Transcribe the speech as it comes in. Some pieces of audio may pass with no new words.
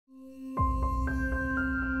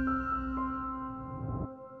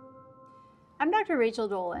Dr. Rachel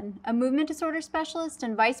Dolhun, a movement disorder specialist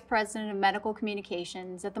and Vice President of Medical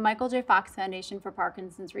Communications at the Michael J. Fox Foundation for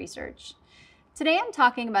Parkinson's Research. Today I'm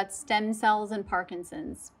talking about stem cells and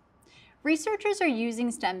Parkinson's. Researchers are using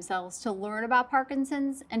stem cells to learn about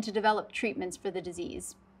Parkinson's and to develop treatments for the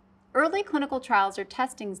disease. Early clinical trials are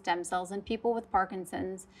testing stem cells in people with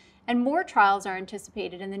Parkinson's, and more trials are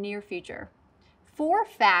anticipated in the near future. 4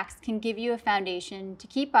 facts can give you a foundation to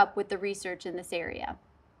keep up with the research in this area.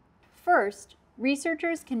 First,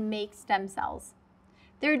 researchers can make stem cells.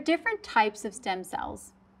 There are different types of stem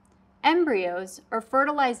cells. Embryos, or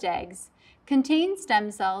fertilized eggs, contain stem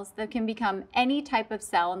cells that can become any type of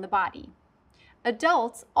cell in the body.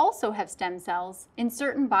 Adults also have stem cells in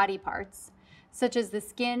certain body parts, such as the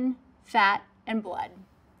skin, fat, and blood.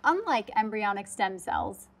 Unlike embryonic stem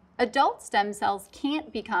cells, adult stem cells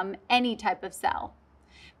can't become any type of cell,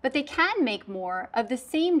 but they can make more of the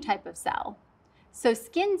same type of cell. So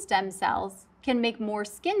skin stem cells can make more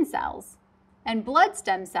skin cells, and blood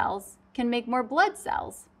stem cells can make more blood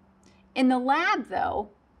cells. In the lab, though,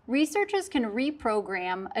 researchers can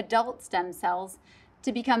reprogram adult stem cells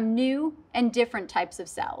to become new and different types of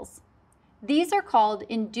cells. These are called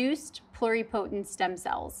induced pluripotent stem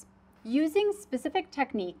cells. Using specific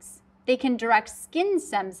techniques, they can direct skin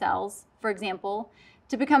stem cells, for example,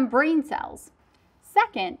 to become brain cells.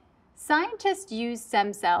 Second, scientists use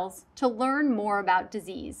stem cells to learn more about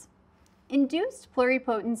disease. Induced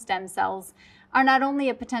pluripotent stem cells are not only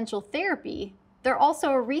a potential therapy, they're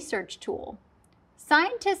also a research tool.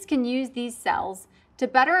 Scientists can use these cells to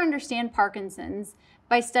better understand Parkinson's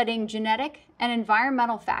by studying genetic and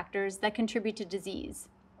environmental factors that contribute to disease.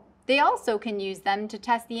 They also can use them to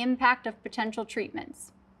test the impact of potential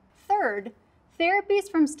treatments. Third, therapies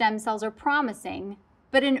from stem cells are promising,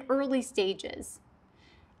 but in early stages.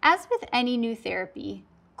 As with any new therapy,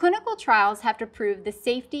 clinical trials have to prove the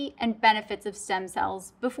safety and benefits of stem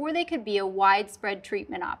cells before they could be a widespread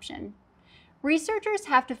treatment option. Researchers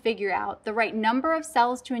have to figure out the right number of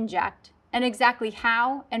cells to inject and exactly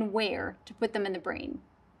how and where to put them in the brain.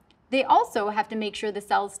 They also have to make sure the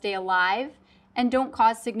cells stay alive and don't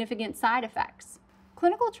cause significant side effects.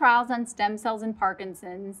 Clinical trials on stem cells in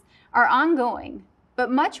Parkinson's are ongoing, but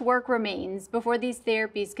much work remains before these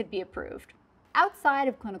therapies could be approved. Outside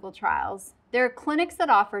of clinical trials, there are clinics that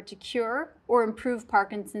offer to cure or improve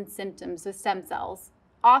Parkinson's symptoms with stem cells,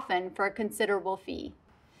 often for a considerable fee.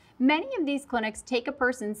 Many of these clinics take a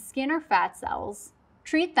person's skin or fat cells,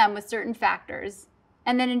 treat them with certain factors,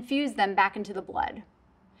 and then infuse them back into the blood.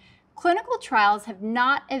 Clinical trials have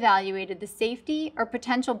not evaluated the safety or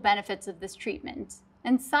potential benefits of this treatment,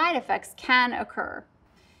 and side effects can occur.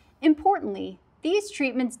 Importantly, these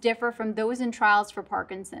treatments differ from those in trials for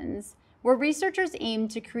Parkinson's, where researchers aim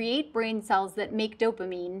to create brain cells that make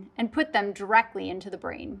dopamine and put them directly into the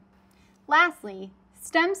brain. Lastly,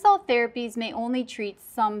 stem cell therapies may only treat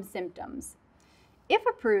some symptoms. If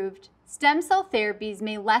approved, stem cell therapies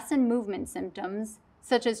may lessen movement symptoms,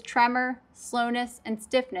 such as tremor, slowness, and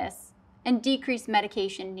stiffness, and decrease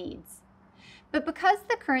medication needs. But because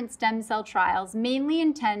the current stem cell trials mainly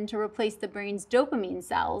intend to replace the brain's dopamine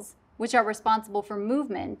cells, which are responsible for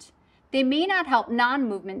movement, they may not help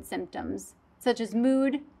non-movement symptoms, such as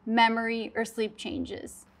mood, memory, or sleep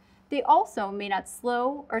changes. They also may not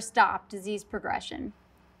slow or stop disease progression.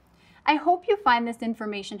 I hope you find this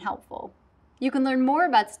information helpful. You can learn more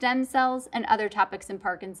about stem cells and other topics in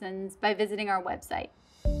Parkinson's by visiting our website.